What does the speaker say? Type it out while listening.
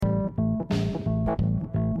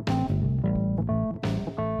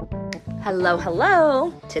Hello,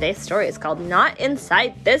 hello. Today's story is called Not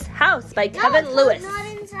Inside This House by Kevin Lewis. Not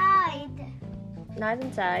inside. Not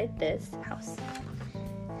inside this house.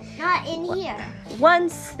 Not in here.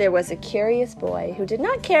 Once there was a curious boy who did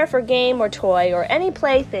not care for game or toy or any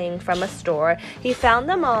plaything from a store. He found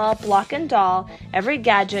them all, block and doll, every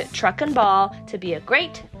gadget, truck and ball, to be a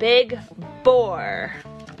great big bore.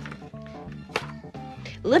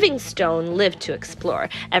 Livingstone lived to explore.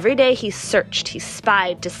 Every day he searched, he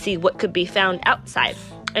spied to see what could be found outside.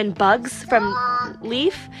 And bugs from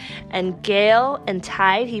leaf and gale and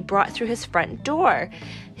tide he brought through his front door.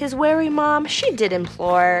 His wary mom, she did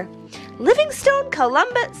implore, Livingstone,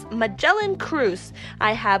 Columbus, Magellan, Krause,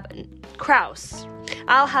 I'll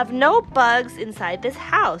have no bugs inside this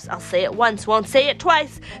house. I'll say it once, won't say it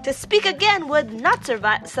twice. To speak again would not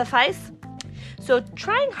suffice. So,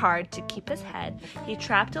 trying hard to keep his head, he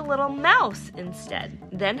trapped a little mouse instead,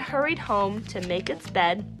 then hurried home to make its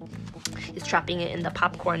bed. He's trapping it in the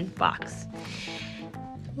popcorn box.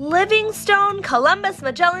 Livingstone, Columbus,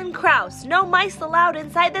 Magellan, Krause, no mice allowed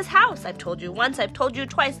inside this house. I've told you once, I've told you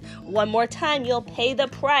twice. One more time, you'll pay the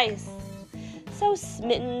price. So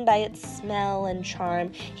smitten by its smell and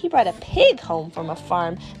charm, he brought a pig home from a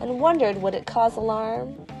farm and wondered would it cause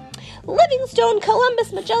alarm. Livingstone,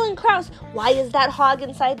 Columbus, Magellan, Krause, why is that hog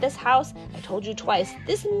inside this house? I told you twice.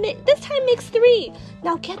 This time makes 3.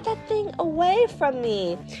 Now get that thing away from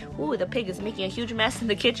me. Ooh, the pig is making a huge mess in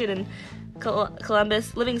the kitchen, and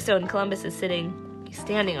Livingstone, Columbus is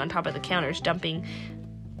standing on top of the counters, dumping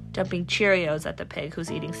Cheerios at the pig,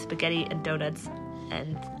 who's eating spaghetti and donuts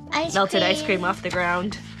and melted ice cream off the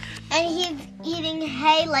ground. And he's eating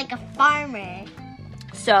hay like a farmer.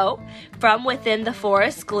 So, from within the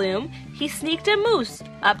forest gloom, he sneaked a moose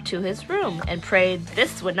up to his room and prayed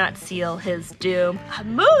this would not seal his doom. A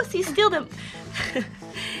moose! He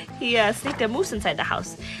sneaked a moose inside the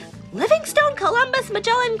house. Livingstone, Columbus,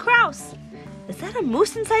 Magellan, Krause. Is that a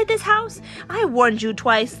moose inside this house? I warned you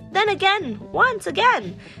twice, then again, once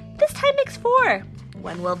again. This time makes 4.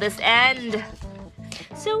 When will this end?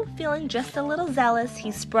 So, feeling just a little zealous,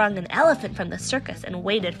 he sprung an elephant from the circus and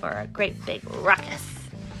waited for a great big ruckus.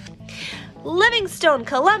 Livingstone,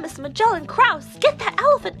 Columbus, Magellan, Krause, get that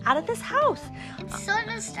elephant out of this house. It's sort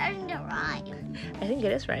of starting to rhyme. I think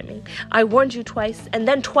it is rhyming. I warned you twice, and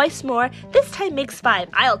then twice more. This time makes 5.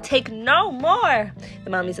 I'll take no more. The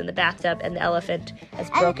mommy's in the bathtub, and the elephant has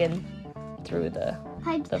broken through the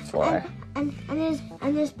floor. And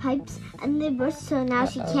there's pipes, and they burst, so now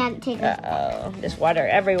she can't take it. There's water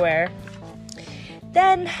everywhere.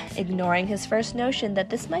 Then, ignoring his first notion that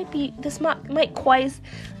this might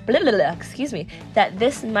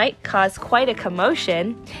cause quite a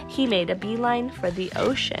commotion, he made a beeline for the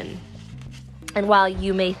ocean. And while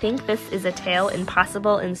you may think this is a tale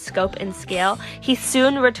impossible in scope and scale, he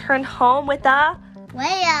soon returned home with a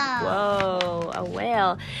whale. Whoa, a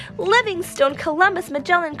whale. Livingstone, Columbus,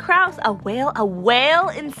 Magellan, Krause, a whale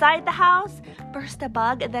inside the house. First a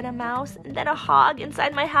bug, and then a mouse, and then a hog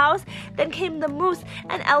inside my house. Then came the moose,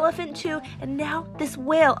 an elephant too, and now this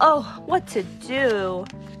whale. Oh, what to do?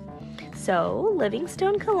 So,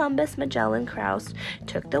 Livingstone, Columbus, Magellan, Krause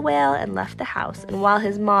took the whale and left the house. And while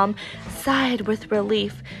his mom sighed with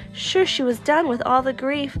relief, sure she was done with all the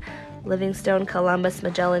grief, Livingstone, Columbus,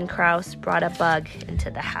 Magellan, Krause brought a bug into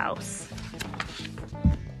the house.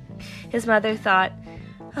 His mother thought,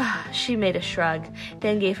 she made a shrug,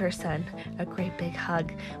 then gave her son a great big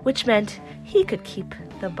hug, which meant he could keep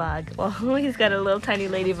the bug. Well, he's got a little tiny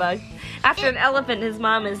ladybug. After an elephant, his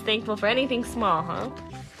mom is thankful for anything small, huh?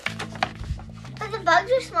 But the bugs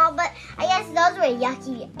are small, but I guess those were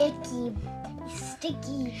yucky, icky,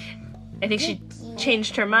 sticky. I think she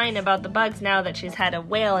changed her mind about the bugs now that she's had a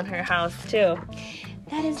whale in her house, too.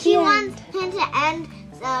 That is She wants him to end,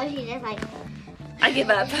 so she just I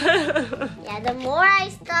give up. Yeah, the more I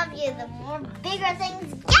stop you, the more bigger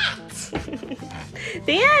things get.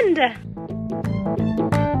 The end.